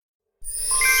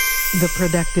The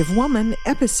Productive Woman,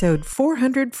 episode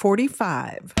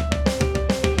 445.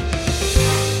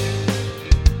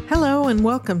 Hello, and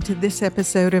welcome to this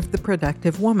episode of The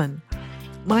Productive Woman.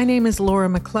 My name is Laura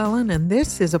McClellan, and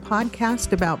this is a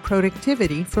podcast about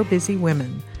productivity for busy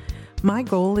women. My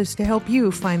goal is to help you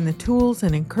find the tools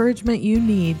and encouragement you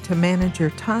need to manage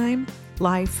your time,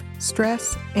 life,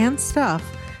 stress, and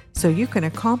stuff so you can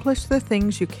accomplish the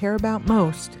things you care about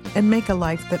most and make a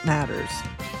life that matters.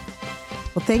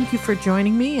 Well, thank you for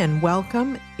joining me and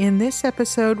welcome. In this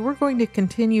episode, we're going to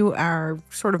continue our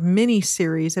sort of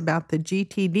mini-series about the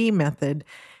GTD method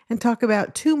and talk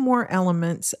about two more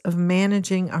elements of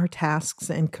managing our tasks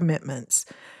and commitments.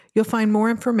 You'll find more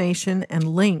information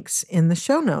and links in the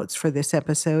show notes for this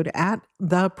episode at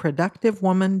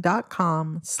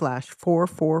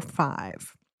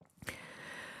theproductivewoman.com/445.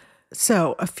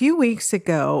 So a few weeks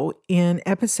ago in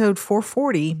episode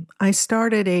 440, I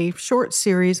started a short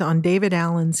series on David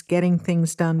Allen's Getting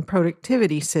Things Done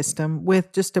productivity system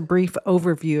with just a brief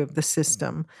overview of the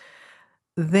system.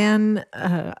 Then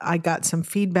I got some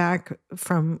feedback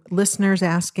from listeners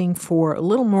asking for a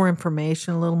little more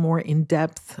information, a little more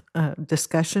in-depth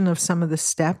discussion of some of the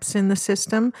steps in the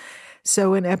system.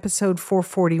 So in episode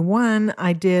 441,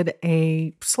 I did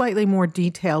a slightly more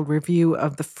detailed review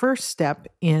of the first step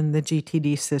in the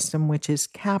GTD system, which is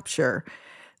capture.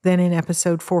 Then in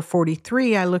episode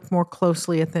 443, I looked more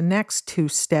closely at the next two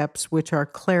steps, which are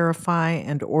clarify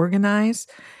and organize.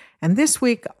 And this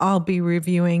week, I'll be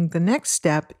reviewing the next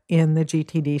step in the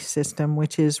GTD system,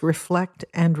 which is reflect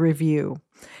and review.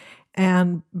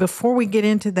 And before we get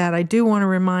into that, I do want to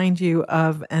remind you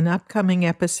of an upcoming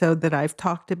episode that I've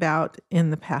talked about in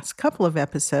the past couple of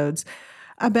episodes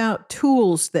about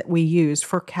tools that we use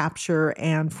for capture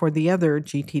and for the other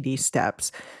GTD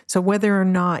steps. So whether or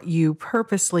not you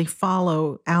purposely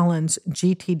follow Allen's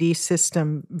GTD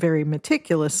system very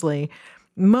meticulously,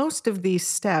 most of these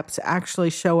steps actually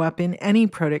show up in any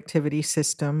productivity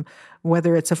system,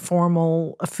 whether it's a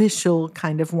formal, official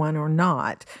kind of one or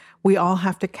not. We all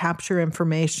have to capture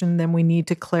information, then we need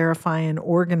to clarify and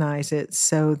organize it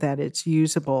so that it's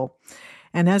usable.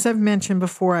 And as I've mentioned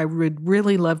before, I would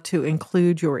really love to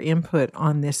include your input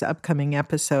on this upcoming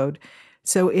episode.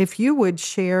 So if you would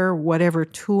share whatever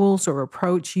tools or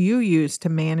approach you use to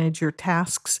manage your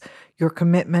tasks, your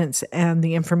commitments, and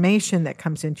the information that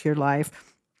comes into your life,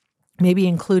 maybe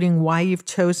including why you've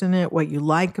chosen it, what you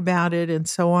like about it, and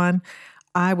so on,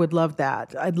 I would love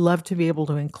that. I'd love to be able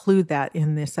to include that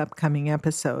in this upcoming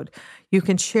episode. You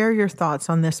can share your thoughts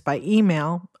on this by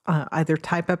email, either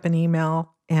type up an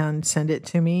email and send it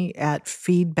to me at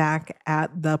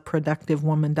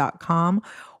feedback@theproductivewoman.com,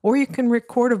 or you can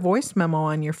record a voice memo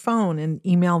on your phone and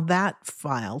email that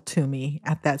file to me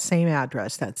at that same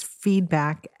address. That's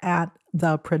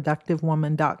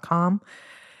feedback@theproductivewoman.com.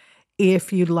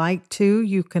 If you'd like to,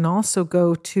 you can also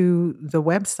go to the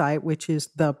website, which is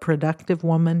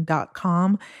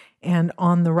theproductivewoman.com. And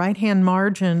on the right-hand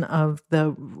margin of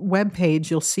the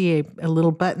webpage, you'll see a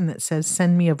little button that says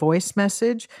send me a voice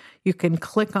message. You can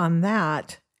click on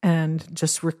that and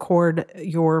just record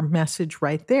your message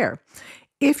right there.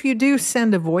 If you do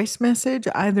send a voice message,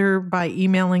 either by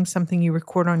emailing something you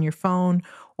record on your phone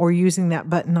or using that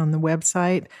button on the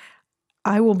website,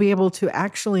 I will be able to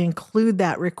actually include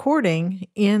that recording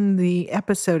in the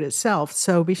episode itself.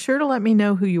 So be sure to let me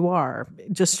know who you are.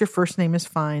 Just your first name is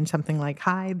fine. Something like,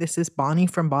 hi, this is Bonnie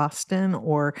from Boston,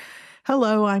 or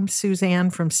hello, I'm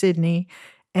Suzanne from Sydney.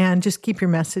 And just keep your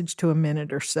message to a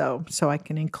minute or so I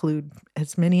can include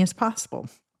as many as possible.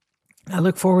 I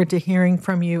look forward to hearing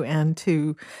from you and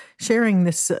to sharing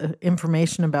this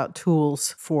information about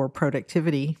tools for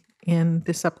productivity in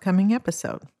this upcoming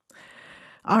episode.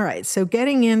 All right, so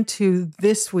getting into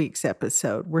this week's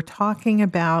episode, we're talking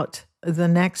about the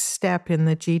next step in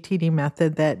the GTD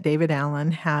method that David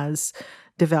Allen has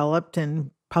developed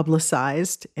and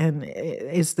publicized and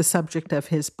is the subject of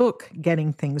his book,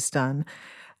 Getting Things Done.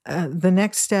 The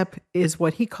next step is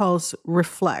what he calls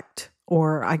reflect,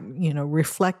 or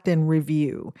reflect and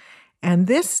review. And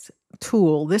this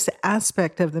tool, this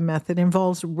aspect of the method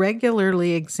involves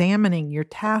regularly examining your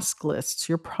task lists,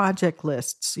 your project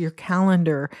lists, your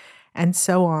calendar, and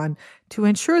so on to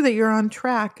ensure that you're on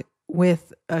track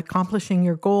with accomplishing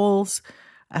your goals,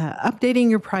 updating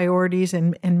your priorities,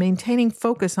 and maintaining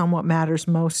focus on what matters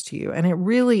most to you. And it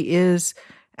really is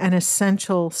an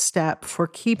essential step for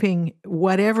keeping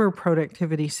whatever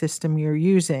productivity system you're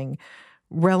using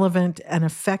relevant and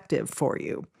effective for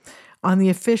you. On the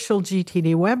official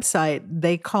GTD website,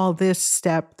 they call this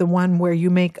step the one where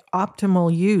you make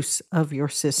optimal use of your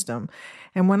system.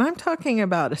 And when I'm talking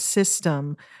about a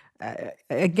system,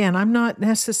 again, I'm not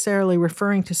necessarily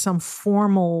referring to some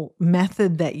formal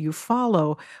method that you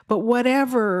follow, but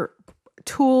whatever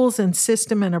tools and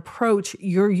system and approach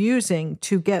you're using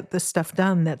to get the stuff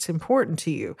done that's important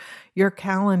to you, your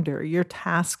calendar, your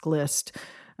task list,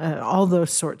 all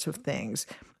those sorts of things.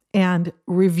 And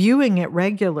reviewing it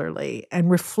regularly and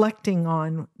reflecting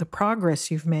on the progress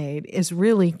you've made is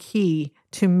really key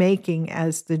to making,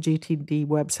 as the GTD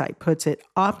website puts it,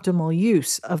 optimal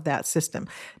use of that system,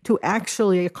 to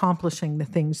actually accomplishing the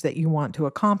things that you want to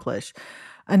accomplish.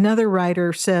 Another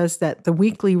writer says that the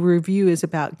weekly review is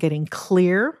about getting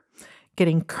clear,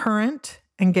 getting current,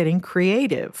 and getting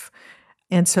creative.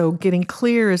 And so getting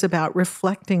clear is about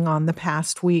reflecting on the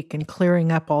past week and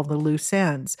clearing up all the loose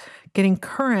ends. Getting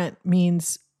current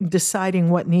means deciding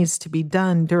what needs to be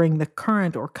done during the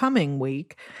current or coming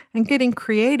week. And getting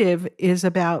creative is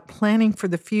about planning for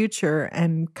the future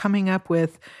and coming up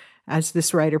with, as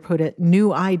this writer put it,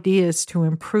 new ideas to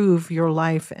improve your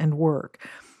life and work.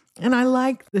 And I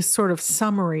like this sort of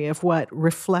summary of what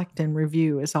reflect and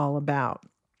review is all about.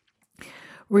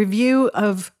 Review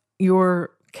of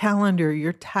your calendar,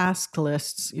 your task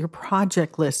lists, your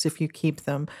project lists, if you keep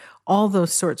them, all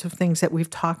those sorts of things that we've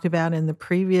talked about in the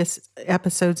previous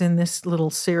episodes in this little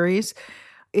series.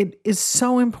 It is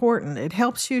so important. It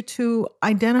helps you to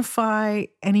identify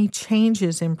any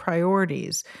changes in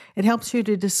priorities. It helps you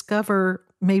to discover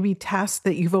maybe tasks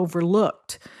that you've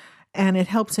overlooked. And it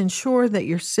helps ensure that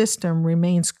your system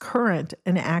remains current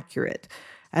and accurate.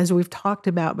 As we've talked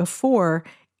about before,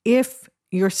 if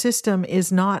your system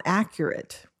is not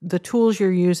accurate, the tools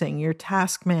you're using, your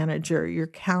task manager, your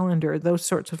calendar, those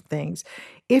sorts of things,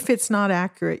 if it's not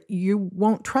accurate, you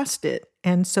won't trust it.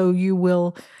 And so you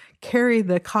will carry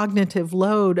the cognitive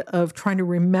load of trying to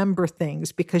remember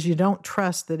things because you don't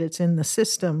trust that it's in the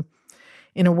system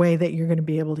in a way that you're going to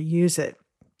be able to use it.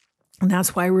 And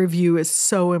that's why review is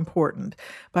so important.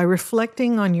 By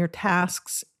reflecting on your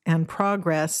tasks and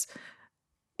progress,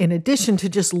 in addition to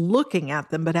just looking at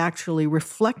them, but actually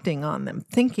reflecting on them,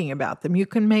 thinking about them, you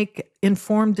can make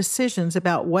informed decisions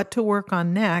about what to work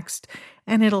on next,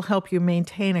 and it'll help you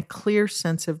maintain a clear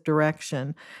sense of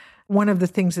direction. One of the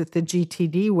things that the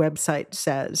GTD website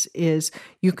says is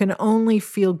you can only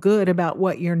feel good about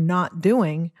what you're not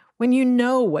doing when you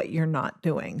know what you're not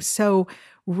doing. So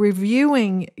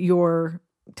reviewing your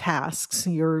tasks,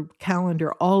 your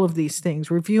calendar, all of these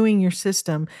things, reviewing your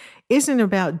system isn't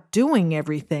about doing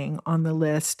everything on the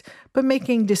list, but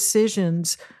making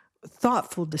decisions,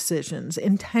 thoughtful decisions,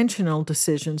 intentional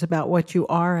decisions about what you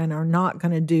are and are not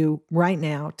going to do right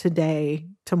now, today,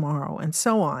 tomorrow, and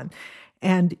so on.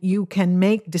 And you can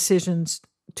make decisions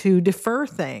to defer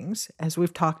things, as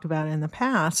we've talked about in the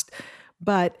past,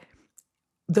 but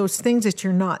those things that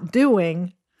you're not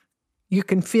doing, you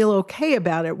can feel okay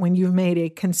about it when you've made a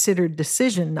considered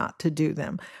decision not to do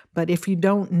them. But if you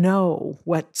don't know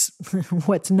what's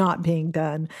not being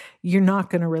done, you're not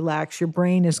going to relax. Your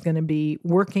brain is going to be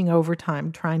working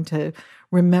overtime trying to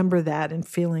remember that and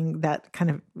feeling that kind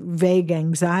of vague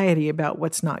anxiety about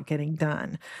what's not getting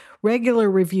done. Regular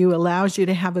review allows you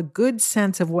to have a good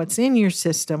sense of what's in your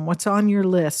system, what's on your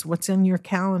list, what's in your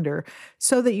calendar,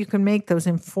 so that you can make those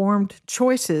informed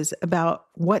choices about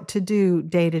what to do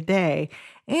day to day.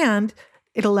 And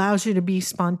it allows you to be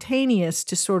spontaneous,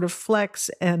 to sort of flex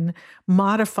and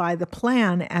modify the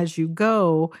plan as you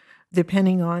go,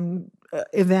 depending on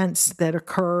events that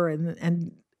occur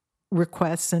and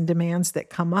requests and demands that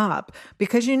come up,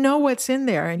 because you know what's in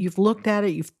there and you've looked at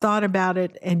it, you've thought about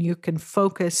it, and you can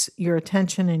focus your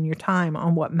attention and your time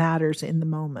on what matters in the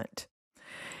moment.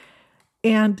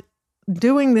 And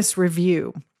doing this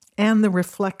review and the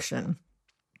reflection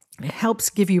helps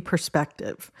give you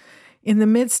perspective. In the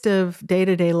midst of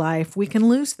day-to-day life, we can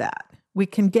lose that. We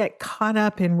can get caught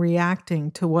up in reacting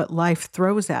to what life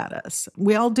throws at us.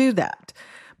 We all do that.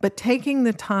 But taking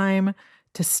the time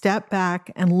to step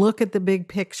back and look at the big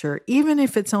picture, even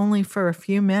if it's only for a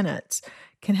few minutes,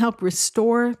 can help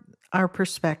restore our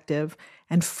perspective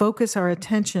and focus our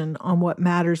attention on what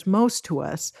matters most to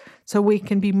us so we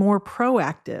can be more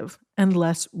proactive and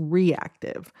less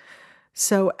reactive.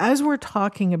 So as we're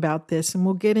talking about this, and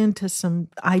we'll get into some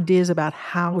ideas about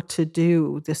how to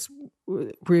do this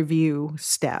review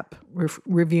step,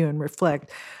 review and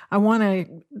reflect, I want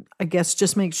to, I guess,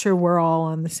 just make sure we're all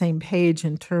on the same page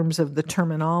in terms of the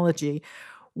terminology.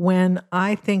 When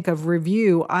I think of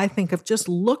review, I think of just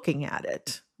looking at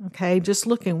it. Okay, just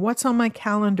looking, what's on my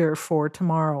calendar for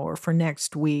tomorrow or for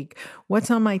next week?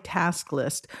 What's on my task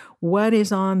list? What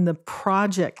is on the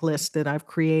project list that I've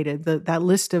created, that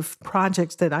list of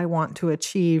projects that I want to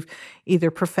achieve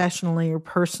either professionally or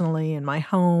personally in my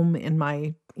home, in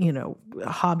my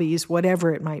hobbies,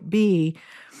 whatever it might be,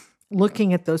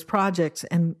 looking at those projects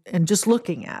and just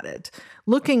looking at it,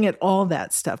 looking at all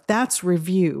that stuff. That's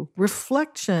review.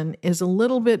 Reflection is a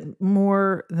little bit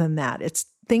more than that. It's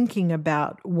thinking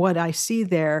about what I see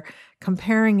there,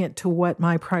 comparing it to what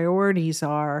my priorities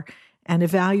are, and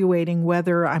evaluating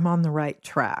whether I'm on the right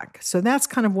track. So that's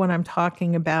kind of what I'm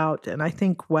talking about. And I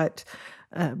think what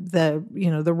the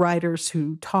writers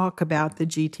who talk about the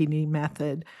GTD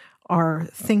method are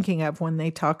thinking of when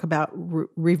they talk about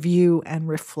review and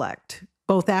reflect.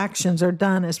 Both actions are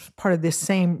done as part of this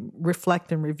same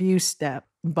reflect and review step,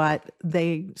 but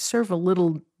they serve a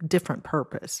little different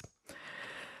purpose.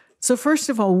 So first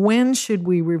of all, when should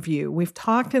we review? We've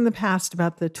talked in the past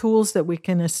about the tools that we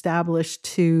can establish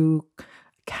to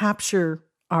capture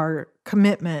our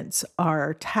commitments,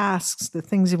 our tasks, the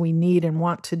things that we need and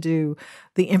want to do,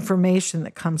 the information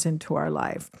that comes into our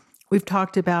life. We've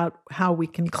talked about how we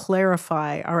can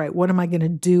clarify, all right, what am I going to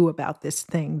do about this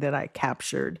thing that I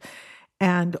captured?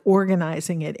 And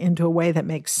organizing it into a way that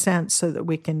makes sense so that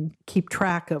we can keep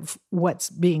track of what's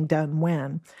being done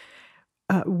when.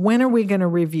 When are we going to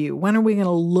review? When are we going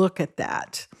to look at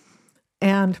that?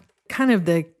 And kind of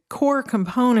the core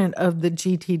component of the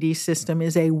GTD system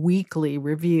is a weekly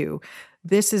review.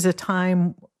 This is a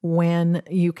time when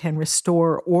you can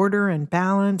restore order and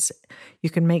balance. You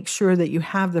can make sure that you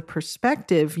have the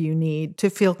perspective you need to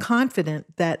feel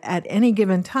confident that at any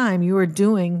given time you are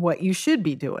doing what you should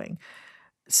be doing.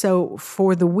 So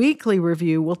for the weekly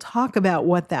review, we'll talk about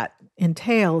what that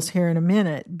entails here in a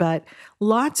minute, but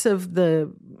lots of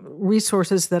the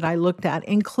resources that I looked at,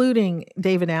 including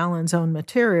David Allen's own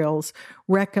materials,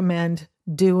 recommend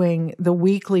doing the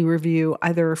weekly review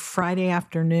either Friday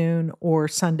afternoon or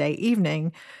Sunday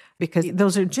evening, because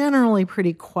those are generally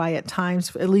pretty quiet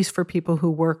times, at least for people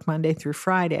who work Monday through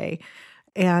Friday,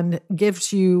 and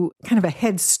gives you kind of a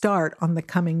head start on the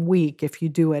coming week if you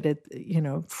do it at,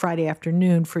 Friday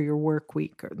afternoon for your work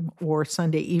week or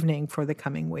Sunday evening for the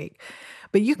coming week.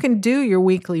 But you can do your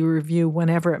weekly review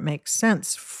whenever it makes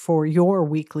sense for your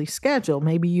weekly schedule.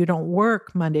 Maybe you don't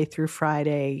work Monday through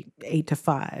Friday, 8 to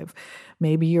 5.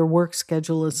 Maybe your work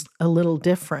schedule is a little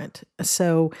different.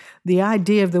 So the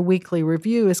idea of the weekly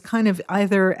review is kind of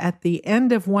either at the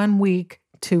end of one week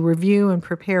to review and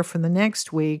prepare for the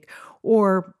next week,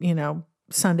 or,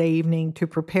 Sunday evening to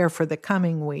prepare for the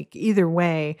coming week. Either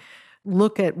way,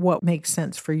 look at what makes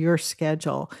sense for your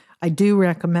schedule. I do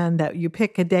recommend that you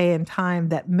pick a day and time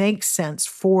that makes sense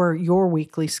for your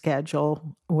weekly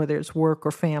schedule, whether it's work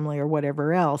or family or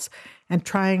whatever else, and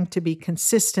trying to be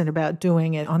consistent about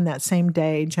doing it on that same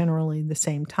day, generally the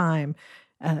same time,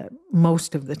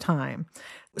 most of the time.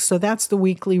 So that's the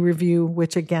weekly review,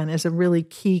 which again is a really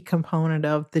key component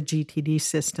of the GTD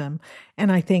system. And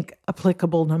I think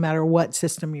applicable no matter what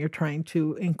system you're trying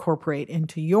to incorporate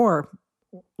into your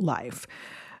life.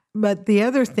 But the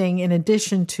other thing, in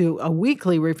addition to a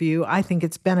weekly review, I think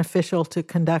it's beneficial to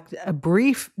conduct a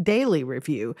brief daily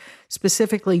review,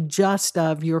 specifically just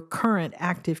of your current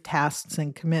active tasks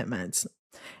and commitments.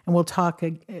 And we'll talk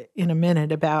in a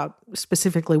minute about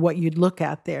specifically what you'd look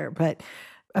at there. But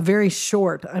a very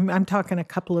short, I'm talking a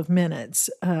couple of minutes,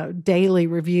 daily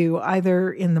review,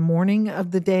 either in the morning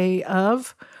of the day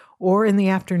of or in the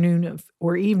afternoon of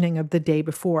or evening of the day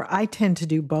before. I tend to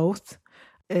do both.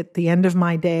 At the end of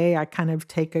my day, I kind of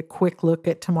take a quick look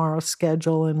at tomorrow's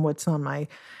schedule and what's on my,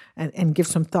 and give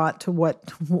some thought to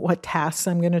what tasks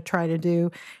I'm going to try to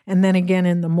do. And then again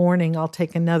in the morning, I'll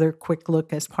take another quick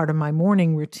look as part of my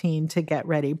morning routine to get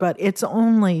ready. But it's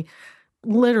only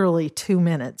literally 2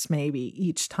 minutes maybe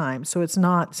each time. So it's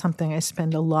not something I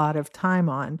spend a lot of time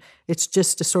on. It's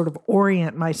just to sort of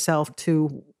orient myself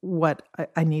to what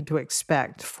I need to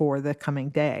expect for the coming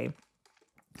day.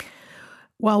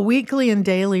 While weekly and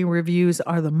daily reviews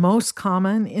are the most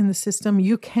common in the system,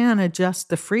 you can adjust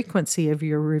the frequency of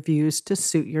your reviews to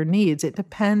suit your needs. It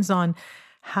depends on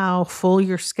how full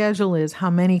your schedule is, how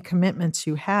many commitments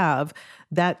you have.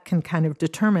 That can kind of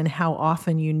determine how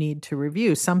often you need to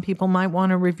review. Some people might want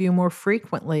to review more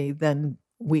frequently than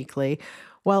weekly,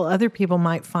 while other people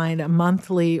might find a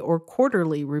monthly or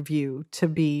quarterly review to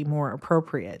be more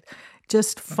appropriate.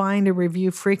 Just find a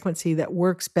review frequency that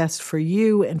works best for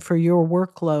you and for your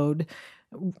workload,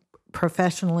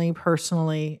 professionally,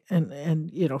 personally,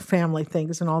 and family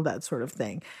things and all that sort of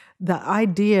thing. The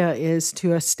idea is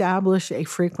to establish a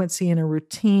frequency and a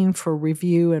routine for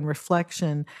review and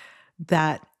reflection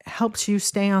that helps you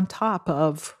stay on top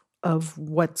of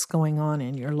what's going on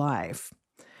in your life.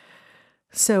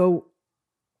 So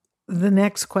the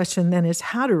next question then is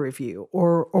how to review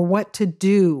or what to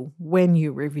do when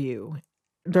you review.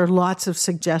 There are lots of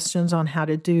suggestions on how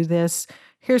to do this.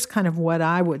 Here's kind of what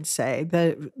I would say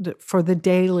for the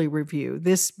daily review.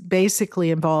 This basically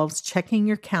involves checking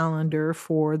your calendar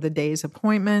for the day's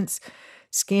appointments,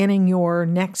 scanning your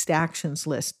next actions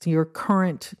list, your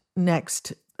current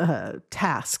next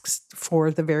tasks for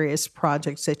the various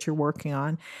projects that you're working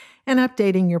on, and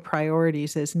updating your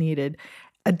priorities as needed.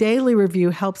 A daily review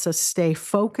helps us stay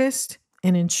focused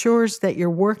and ensures that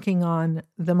you're working on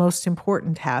the most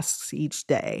important tasks each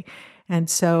day. And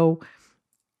so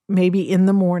maybe in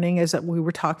the morning, as we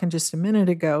were talking just a minute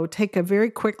ago, take a very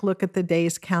quick look at the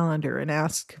day's calendar and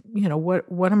ask,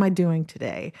 what am I doing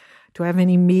today? Do I have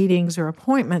any meetings or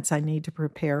appointments I need to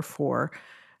prepare for?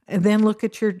 And then look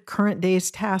at your current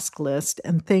day's task list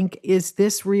and think, is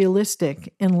this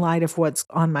realistic in light of what's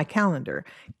on my calendar?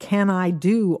 Can I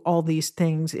do all these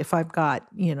things if I've got,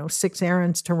 6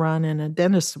 errands to run and a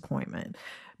dentist appointment?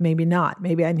 Maybe not.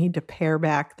 Maybe I need to pare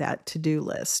back that to-do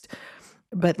list.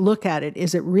 But look at it.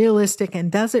 Is it realistic,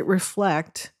 and does it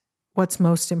reflect what's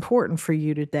most important for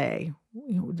you today?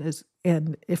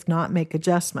 And if not, make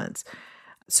adjustments.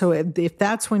 So if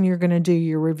that's when you're going to do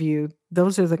your review,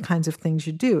 those are the kinds of things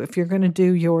you do. If you're going to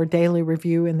do your daily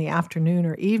review in the afternoon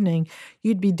or evening,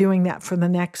 you'd be doing that for the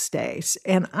next day.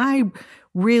 And I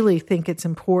really think it's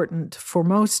important for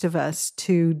most of us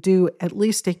to do at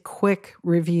least a quick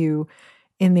review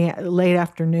in the late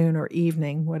afternoon or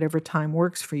evening, whatever time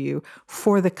works for you,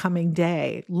 for the coming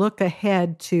day. Look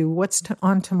ahead to what's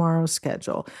on tomorrow's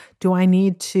schedule. Do I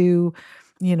need to,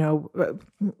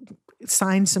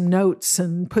 sign some notes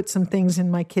and put some things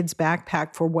in my kid's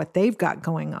backpack for what they've got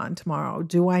going on tomorrow?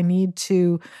 Do I need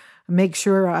to make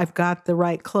sure I've got the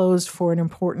right clothes for an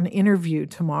important interview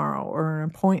tomorrow or an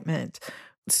appointment?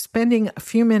 Spending a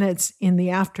few minutes in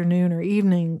the afternoon or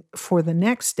evening for the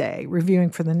next day, reviewing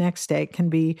for the next day, can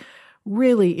be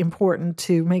really important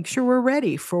to make sure we're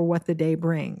ready for what the day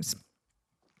brings.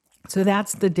 So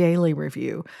that's the daily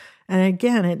review. And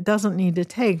again, it doesn't need to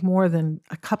take more than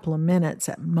a couple of minutes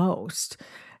at most.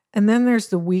 And then there's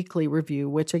the weekly review,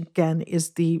 which again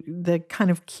is the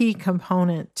kind of key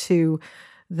component to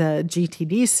the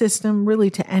GTD system, really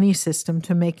to any system,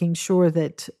 to making sure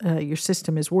that your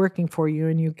system is working for you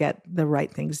and you get the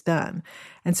right things done.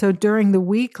 And so during the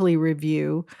weekly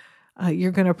review,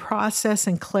 you're going to process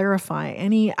and clarify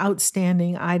any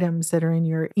outstanding items that are in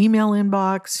your email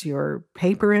inbox, your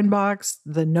paper inbox,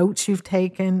 the notes you've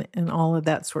taken, and all of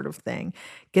that sort of thing.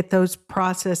 Get those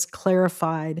processed,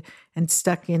 clarified, and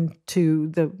stuck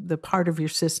into the part of your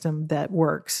system that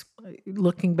works.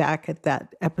 Looking back at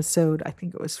that episode, I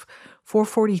think it was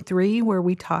 443, where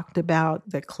we talked about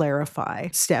the clarify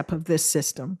step of this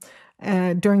system.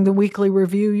 During the weekly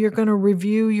review, you're going to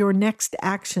review your next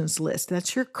actions list.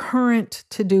 That's your current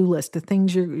to-do list, the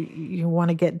things you want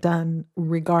to get done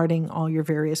regarding all your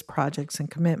various projects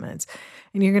and commitments.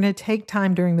 And you're going to take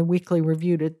time during the weekly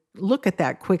review to look at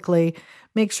that quickly,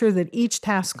 make sure that each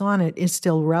task on it is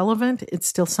still relevant. It's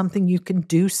still something you can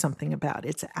do something about.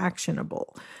 It's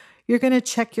actionable. You're going to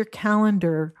check your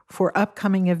calendar for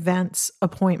upcoming events,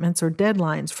 appointments, or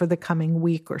deadlines for the coming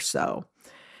week or so.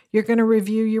 You're going to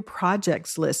review your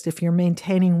projects list if you're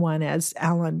maintaining one, as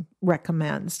Alan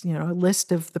recommends, a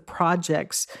list of the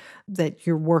projects that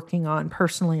you're working on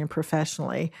personally and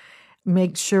professionally.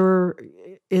 Make sure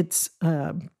it's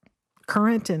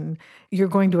current, and you're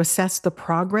going to assess the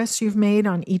progress you've made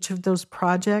on each of those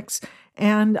projects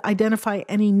and identify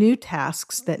any new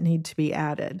tasks that need to be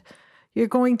added. You're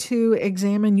going to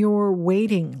examine your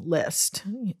waiting list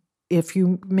if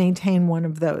you maintain one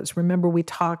of those. Remember, we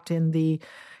talked in the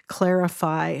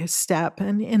clarify step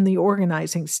and in the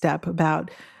organizing step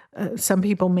about some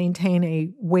people maintain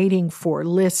a waiting for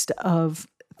list of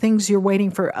things you're waiting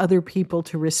for other people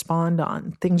to respond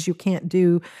on, things you can't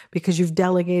do because you've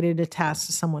delegated a task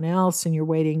to someone else and you're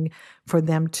waiting for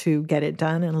them to get it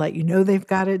done and let you know they've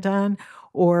got it done.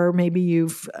 Or maybe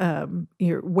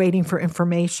you're waiting for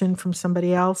information from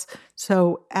somebody else.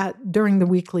 So during the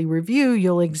weekly review,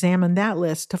 you'll examine that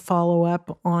list to follow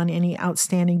up on any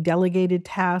outstanding delegated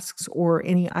tasks or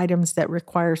any items that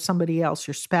require somebody else,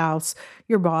 your spouse,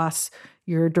 your boss,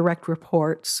 your direct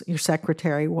reports, your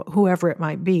secretary, whoever it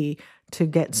might be, to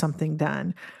get something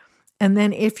done. And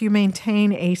then if you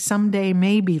maintain a someday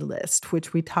maybe list,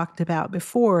 which we talked about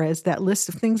before as that list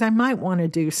of things I might want to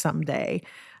do someday,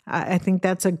 I think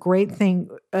that's a great thing,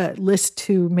 list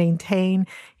to maintain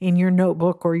in your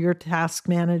notebook or your task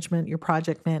management, your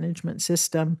project management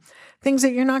system. Things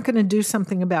that you're not going to do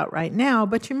something about right now,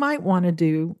 but you might want to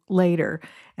do later.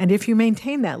 And if you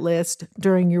maintain that list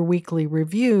during your weekly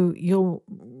review, you'll,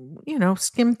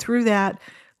 skim through that.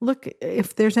 Look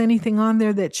if there's anything on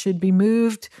there that should be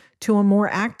moved to a more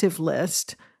active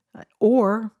list,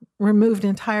 or removed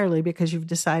entirely because you've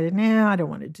decided, I don't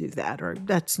want to do that, or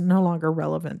that's no longer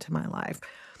relevant to my life.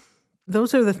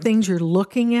 Those are the things you're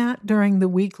looking at during the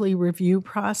weekly review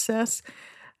process.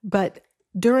 But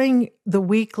during the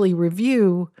weekly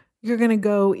review, you're going to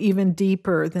go even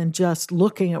deeper than just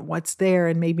looking at what's there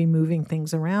and maybe moving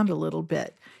things around a little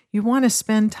bit. You want to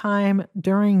spend time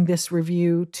during this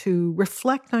review to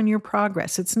reflect on your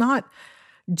progress. It's not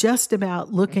just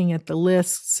about looking at the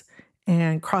lists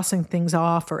and crossing things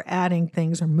off or adding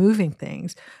things or moving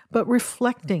things, but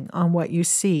reflecting on what you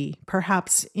see,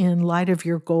 perhaps in light of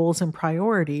your goals and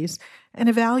priorities, and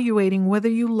evaluating whether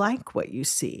you like what you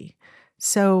see.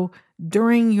 So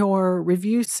during your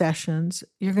review sessions,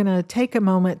 you're going to take a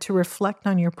moment to reflect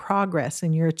on your progress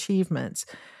and your achievements,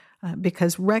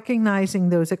 because recognizing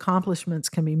those accomplishments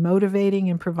can be motivating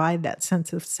and provide that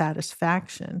sense of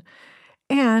satisfaction.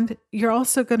 And you're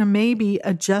also going to maybe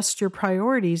adjust your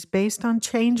priorities based on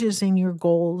changes in your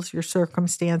goals, your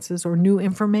circumstances, or new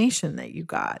information that you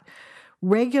got.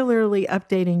 Regularly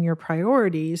updating your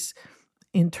priorities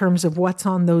in terms of what's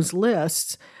on those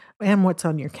lists and what's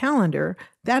on your calendar,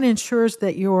 that ensures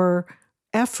that your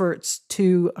efforts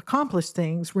to accomplish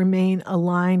things remain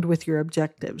aligned with your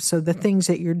objectives. So the things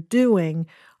that you're doing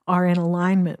are in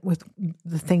alignment with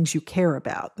the things you care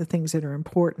about, the things that are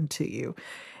important to you.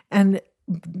 And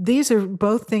these are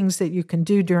both things that you can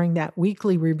do during that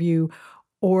weekly review,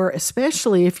 or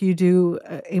especially if you do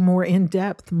a more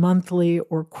in-depth monthly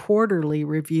or quarterly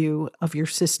review of your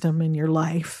system and your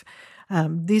life.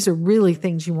 These are really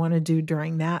things you want to do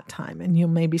during that time, and you'll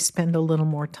maybe spend a little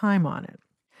more time on it.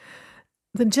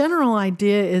 The general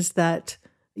idea is that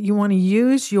you want to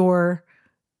use your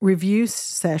review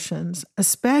sessions,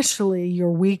 especially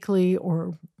your weekly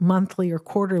or monthly or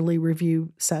quarterly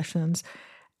review sessions,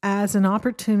 as an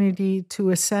opportunity to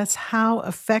assess how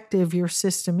effective your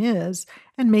system is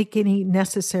and make any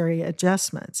necessary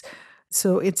adjustments.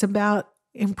 So it's about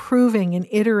improving and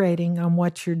iterating on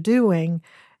what you're doing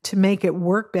to make it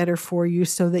work better for you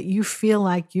so that you feel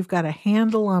like you've got a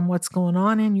handle on what's going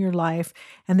on in your life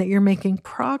and that you're making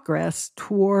progress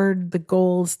toward the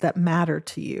goals that matter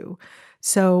to you.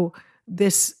 So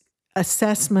this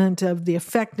assessment of the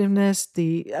effectiveness,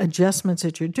 the adjustments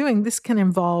that you're doing, this can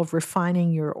involve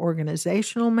refining your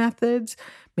organizational methods,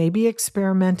 maybe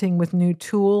experimenting with new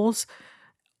tools,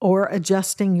 or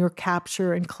adjusting your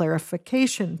capture and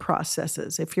clarification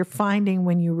processes. If you're finding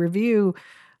when you review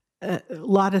a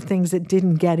lot of things that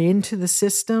didn't get into the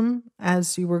system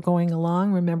as you were going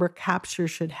along, remember, capture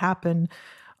should happen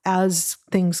as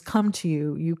things come to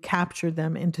you. You capture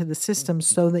them into the system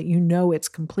so that you know it's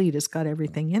complete, it's got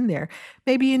everything in there.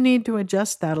 Maybe you need to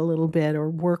adjust that a little bit or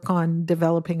work on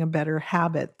developing a better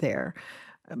habit there.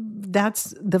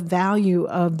 That's the value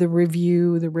of the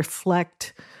review, the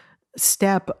reflect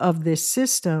step of this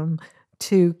system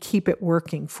to keep it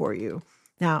working for you.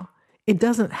 Now, it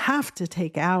doesn't have to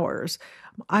take hours.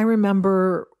 I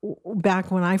remember back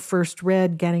when I first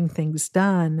read Getting Things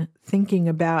Done, thinking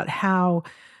about how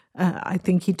I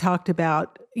think he talked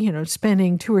about,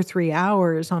 spending 2 or 3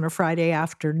 hours on a Friday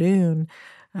afternoon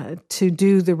to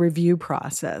do the review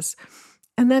process.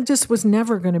 And that just was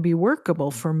never going to be workable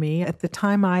for me. At the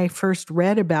time I first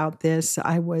read about this,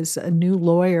 I was a new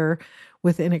lawyer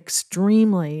with an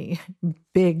extremely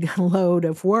big load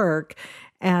of work,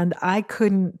 and I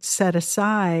couldn't set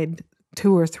aside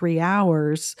 2 or 3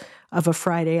 hours of a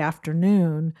Friday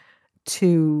afternoon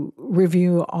to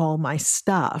review all my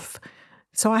stuff.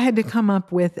 So I had to come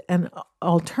up with an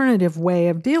alternative way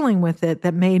of dealing with it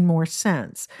that made more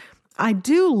sense. I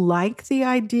do like the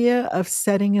idea of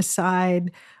setting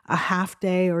aside a half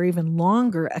day or even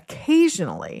longer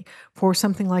occasionally for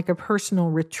something like a personal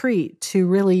retreat to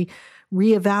really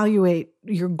reevaluate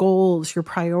your goals, your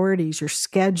priorities, your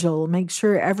schedule, make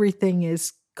sure everything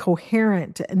is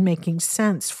coherent and making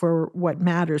sense for what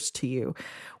matters to you.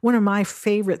 One of my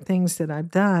favorite things that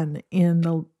I've done in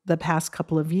the past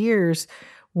couple of years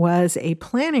was a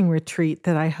planning retreat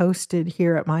that I hosted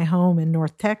here at my home in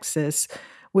North Texas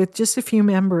with just a few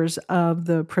members of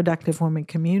the Productive Women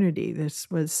community. This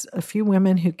was a few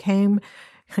women who came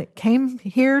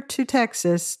here to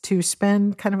Texas to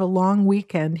spend kind of a long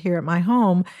weekend here at my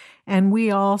home. And we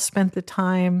all spent the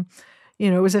time, it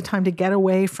was a time to get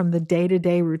away from the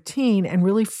day-to-day routine and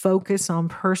really focus on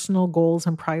personal goals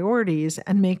and priorities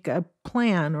and make a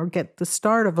plan or get the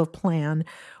start of a plan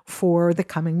for the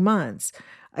coming months.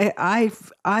 I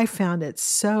found it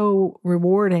so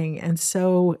rewarding and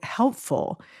so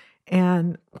helpful.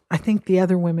 And I think the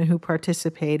other women who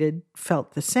participated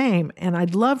felt the same. And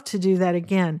I'd love to do that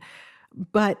again.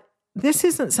 But this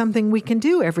isn't something we can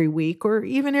do every week or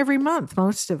even every month,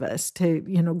 most of us, to,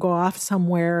 go off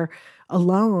somewhere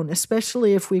alone,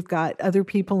 especially if we've got other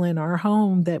people in our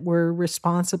home that we're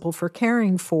responsible for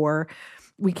caring for.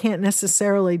 We can't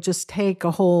necessarily just take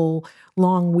a whole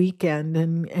long weekend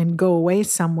and go away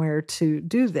somewhere to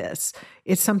do this.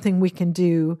 It's something we can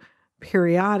do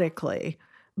periodically.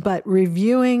 But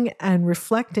reviewing and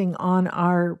reflecting on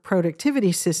our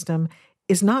productivity system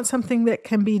is not something that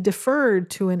can be deferred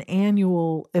to an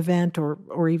annual event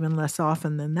or even less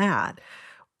often than that.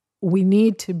 We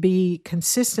need to be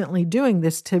consistently doing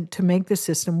this to make the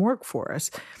system work for us.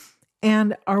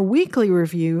 And our weekly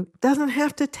review doesn't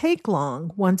have to take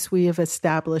long once we have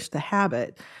established the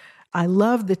habit. I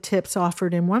love the tips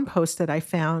offered in one post that I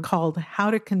found called How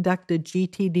to Conduct a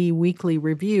GTD Weekly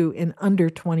Review in Under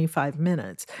 25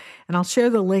 Minutes. And I'll share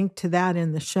the link to that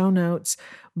in the show notes,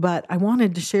 but I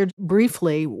wanted to share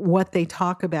briefly what they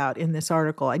talk about in this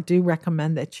article. I do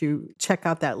recommend that you check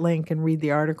out that link and read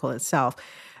the article itself.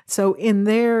 So in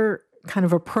their kind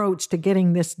of approach to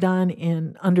getting this done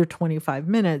in under 25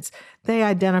 minutes, they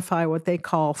identify what they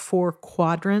call 4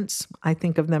 quadrants. I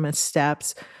think of them as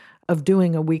steps of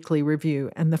doing a weekly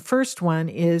review. And the first one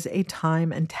is a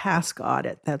time and task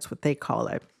audit. That's what they call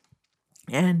it.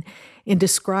 And in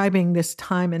describing this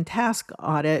time and task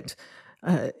audit,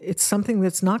 it's something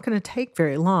that's not going to take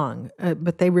very long,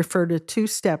 but they refer to 2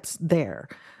 steps there.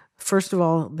 First of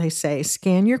all, they say,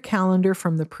 scan your calendar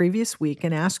from the previous week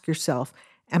and ask yourself,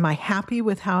 am I happy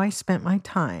with how I spent my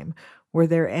time? Were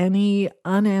there any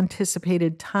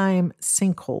unanticipated time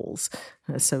sinkholes?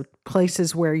 So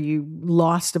places where you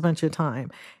lost a bunch of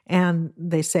time. And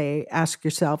they say, ask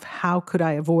yourself, how could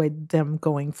I avoid them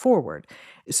going forward?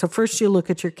 So first you look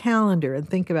at your calendar and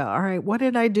think about, all right, what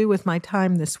did I do with my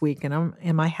time this week? And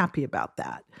am I happy about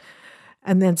that?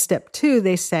 And then step 2,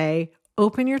 they say,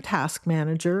 open your task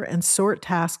manager and sort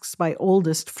tasks by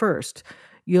oldest first.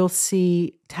 You'll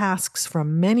see tasks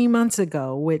from many months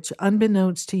ago, which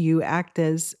unbeknownst to you act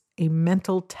as a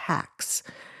mental tax.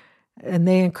 And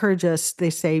they encourage us, they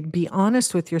say, be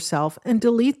honest with yourself and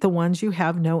delete the ones you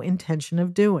have no intention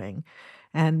of doing.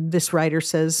 And this writer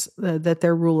says that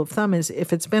their rule of thumb is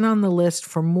if it's been on the list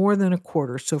for more than a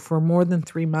quarter, so for more than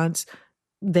 3 months,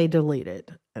 they delete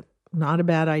it. Not a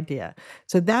bad idea.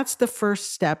 So that's the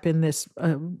first step in this,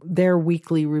 their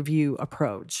weekly review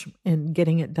approach in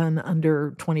getting it done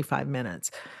under 25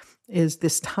 minutes is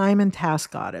this time and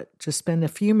task audit. Just spend a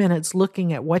few minutes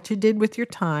looking at what you did with your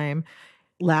time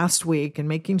last week and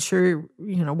making sure,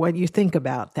 what you think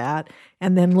about that.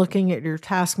 And then looking at your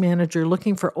task manager,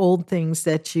 looking for old things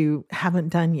that you haven't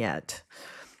done yet.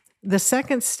 The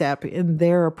second step in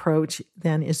their approach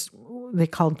then is they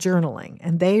call journaling,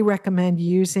 and they recommend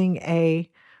using a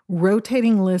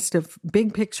rotating list of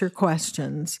big picture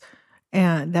questions.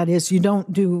 And that is, you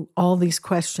don't do all these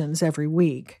questions every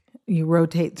week. You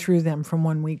rotate through them from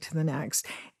one week to the next.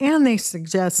 And they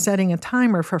suggest setting a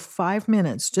timer for 5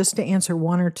 minutes just to answer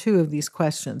 1 or 2 of these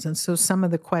questions. And so some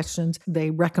of the questions they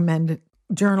recommend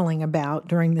journaling about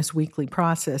during this weekly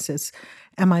process is,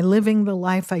 am I living the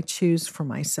life I choose for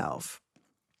myself?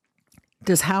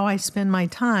 Does how I spend my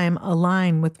time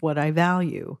align with what I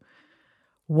value?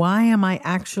 Why am I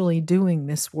actually doing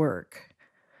this work?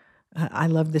 I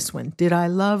love this one. Did I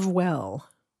love well?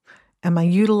 Am I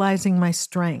utilizing my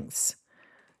strengths?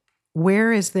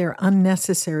 Where is there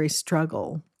unnecessary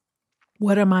struggle?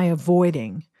 What am I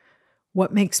avoiding?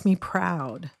 What makes me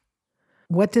proud?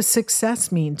 What does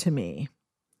success mean to me?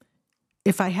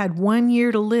 If I had 1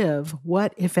 year to live,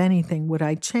 what, if anything, would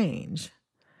I change?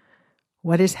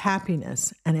 What is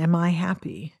happiness, and am I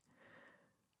happy?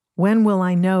 When will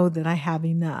I know that I have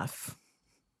enough?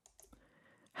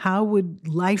 How would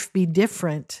life be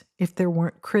different if there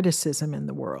weren't criticism in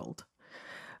the world?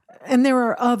 And there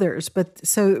are others, but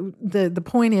so the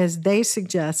point is they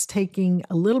suggest taking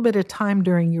a little bit of time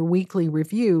during your weekly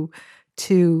review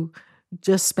to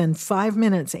just spend 5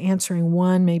 minutes answering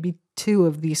 1, maybe 2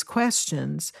 of these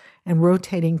questions and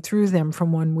rotating through them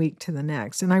from one week to the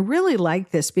next. And I really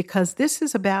like this because this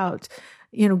is about,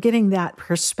 getting that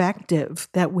perspective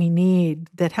that we need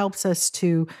that helps us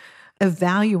to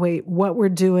evaluate what we're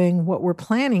doing, what we're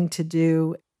planning to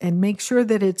do, and make sure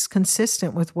that it's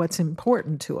consistent with what's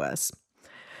important to us.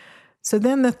 So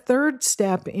then the third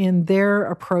step in their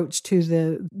approach to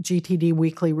the GTD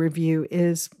weekly review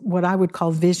is what I would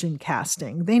call vision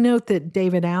casting. They note that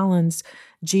David Allen's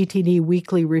GTD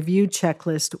weekly review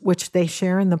checklist, which they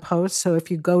share in the post, so if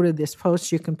you go to this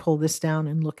post, you can pull this down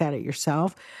and look at it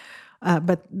yourself.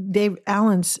 But Dave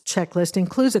Allen's checklist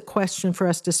includes a question for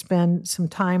us to spend some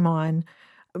time on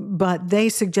but they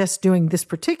suggest doing this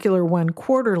particular one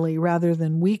quarterly rather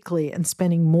than weekly and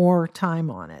spending more time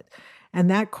on it. And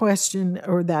that question,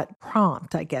 or that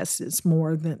prompt, I guess is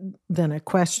more than a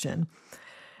question,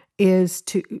 is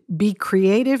to be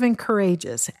creative and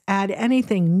courageous. Add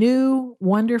anything new,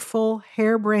 wonderful,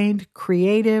 harebrained,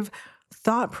 creative,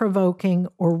 thought-provoking,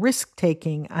 or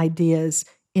risk-taking ideas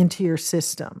into your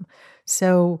system.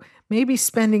 So maybe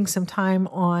spending some time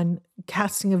on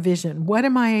casting a vision. What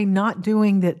am I not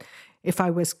doing that if I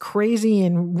was crazy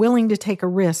and willing to take a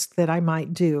risk that I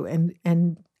might do?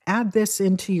 And add this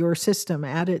into your system.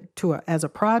 Add it as a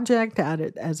project, add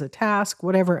it as a task,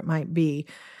 whatever it might be.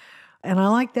 And I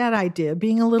like that idea,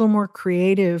 being a little more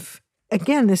creative.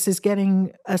 Again, this is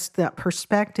getting us that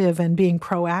perspective and being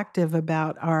proactive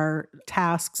about our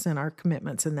tasks and our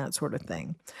commitments and that sort of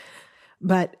thing.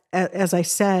 But as I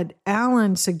said,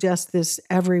 Alan suggests this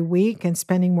every week and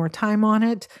spending more time on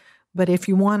it. But if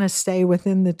you want to stay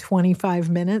within the 25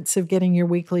 minutes of getting your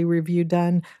weekly review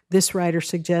done, this writer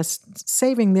suggests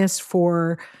saving this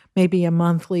for maybe a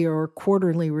monthly or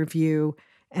quarterly review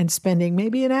and spending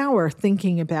maybe an hour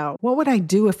thinking about what would I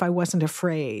do if I wasn't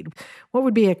afraid? What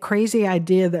would be a crazy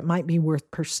idea that might be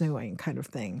worth pursuing, kind of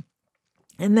thing.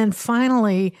 And then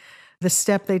finally, the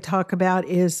step they talk about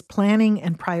is planning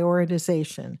and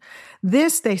prioritization.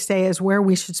 This, they say, is where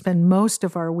we should spend most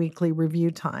of our weekly review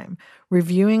time,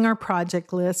 reviewing our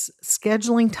project lists,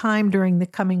 scheduling time during the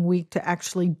coming week to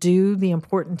actually do the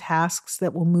important tasks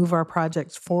that will move our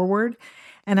projects forward,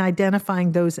 and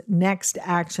identifying those next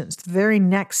actions, the very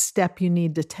next step you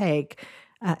need to take,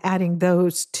 adding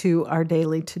those to our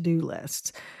daily to-do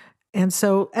lists. And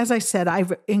so, as I said,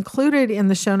 I've included in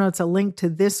the show notes a link to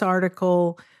this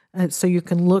article so you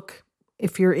can look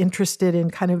if you're interested in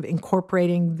kind of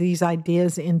incorporating these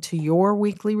ideas into your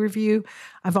weekly review.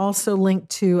 I've also linked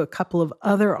to a couple of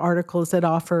other articles that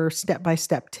offer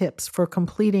step-by-step tips for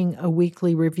completing a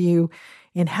weekly review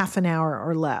in half an hour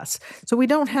or less. So we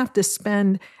don't have to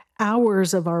spend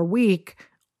hours of our week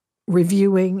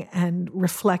reviewing and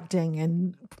reflecting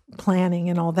and planning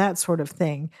and all that sort of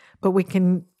thing, but we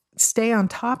can stay on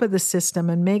top of the system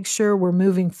and make sure we're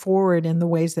moving forward in the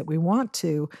ways that we want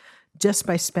to just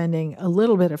by spending a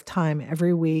little bit of time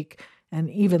every week and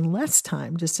even less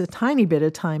time, just a tiny bit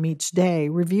of time each day,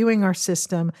 reviewing our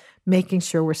system, making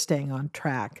sure we're staying on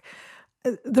track.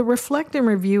 The reflect and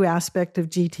review aspect of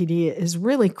GTD is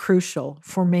really crucial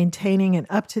for maintaining an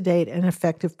up-to-date and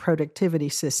effective productivity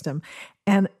system.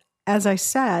 And as I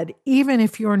said, even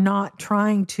if you're not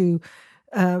trying to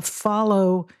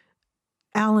follow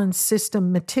Alan's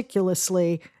system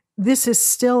meticulously, this is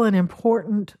still an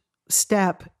important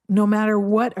step no matter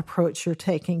what approach you're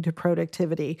taking to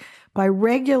productivity. By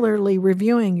regularly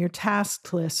reviewing your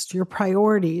task list, your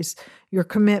priorities, your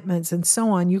commitments, and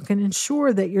so on, you can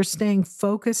ensure that you're staying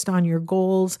focused on your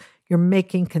goals, you're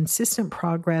making consistent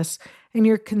progress, and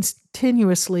you're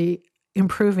continuously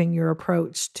improving your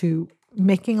approach to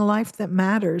making a life that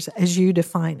matters as you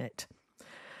define it.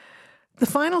 The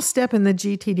final step in the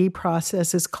GTD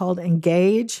process is called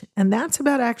engage, and that's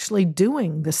about actually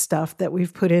doing the stuff that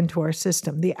we've put into our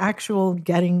system, the actual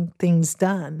getting things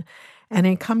done. And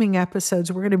in coming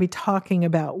episodes, we're going to be talking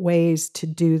about ways to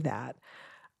do that.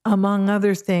 Among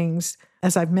other things,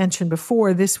 as I've mentioned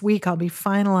before, this week I'll be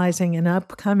finalizing an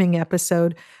upcoming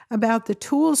episode about the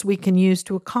tools we can use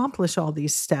to accomplish all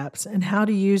these steps and how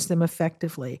to use them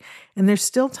effectively. And there's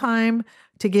still time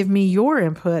to give me your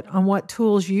input on what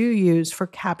tools you use for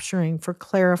capturing, for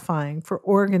clarifying, for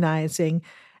organizing,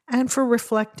 and for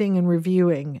reflecting and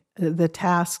reviewing the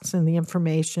tasks and the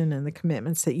information and the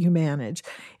commitments that you manage.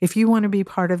 If you want to be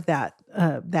part of that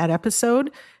episode,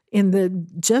 in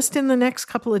the next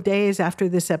couple of days after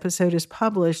this episode is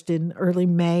published in early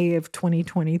May of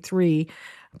 2023,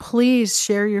 please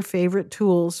share your favorite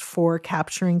tools for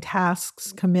capturing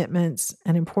tasks, commitments,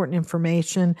 and important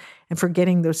information, and for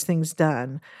getting those things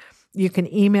done. You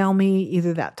can email me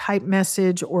either that type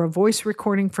message or a voice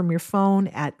recording from your phone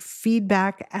at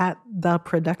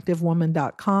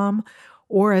feedback@theproductivewoman.com.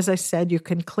 Or as I said, you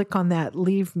can click on that,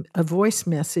 leave a voice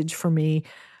message for me.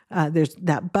 There's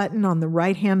that button on the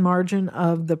right-hand margin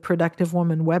of the Productive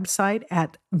Woman website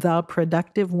at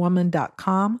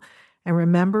theproductivewoman.com. And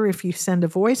remember, if you send a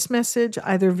voice message,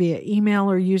 either via email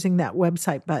or using that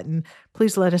website button,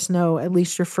 please let us know at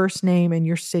least your first name and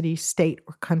your city, state,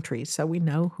 or country so we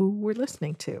know who we're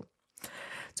listening to.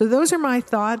 So those are my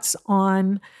thoughts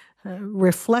on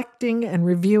reflecting and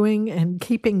reviewing and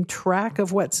keeping track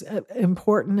of what's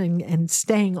important and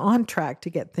staying on track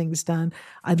to get things done.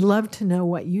 I'd love to know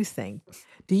what you think.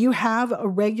 Do you have a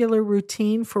regular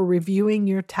routine for reviewing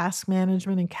your task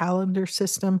management and calendar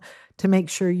system to make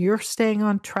sure you're staying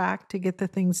on track to get the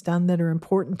things done that are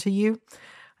important to you?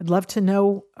 I'd love to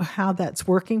know how that's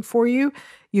working for you.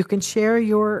 You can share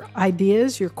your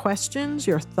ideas, your questions,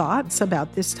 your thoughts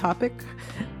about this topic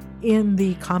in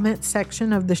the comment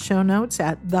section of the show notes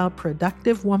at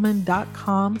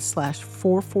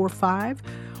theproductivewoman.com/445,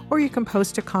 or you can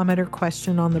post a comment or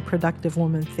question on the Productive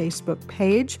Woman Facebook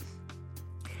page.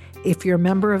 If you're a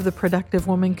member of the Productive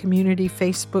Woman Community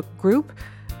Facebook group,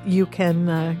 you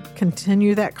can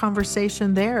continue that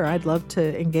conversation there. I'd love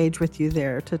to engage with you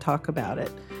there to talk about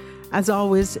it. As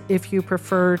always, if you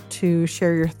prefer to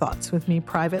share your thoughts with me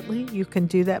privately, you can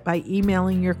do that by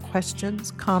emailing your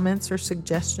questions, comments, or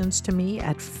suggestions to me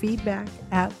at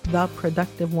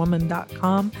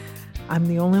feedback@theproductivewoman.com. I'm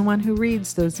the only one who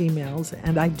reads those emails,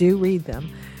 and I do read them,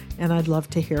 and I'd love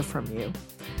to hear from you.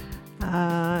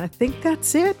 I think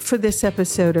that's it for this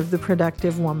episode of The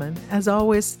Productive Woman. As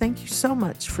always, thank you so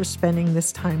much for spending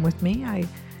this time with me.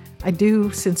 I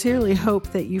do sincerely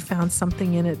hope that you found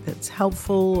something in it that's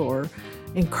helpful or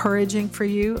encouraging for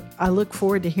you. I look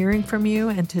forward to hearing from you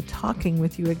and to talking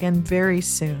with you again very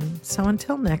soon. So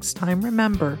until next time,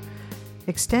 remember,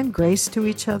 extend grace to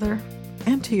each other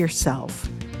and to yourself,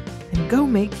 and go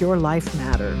make your life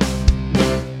matter.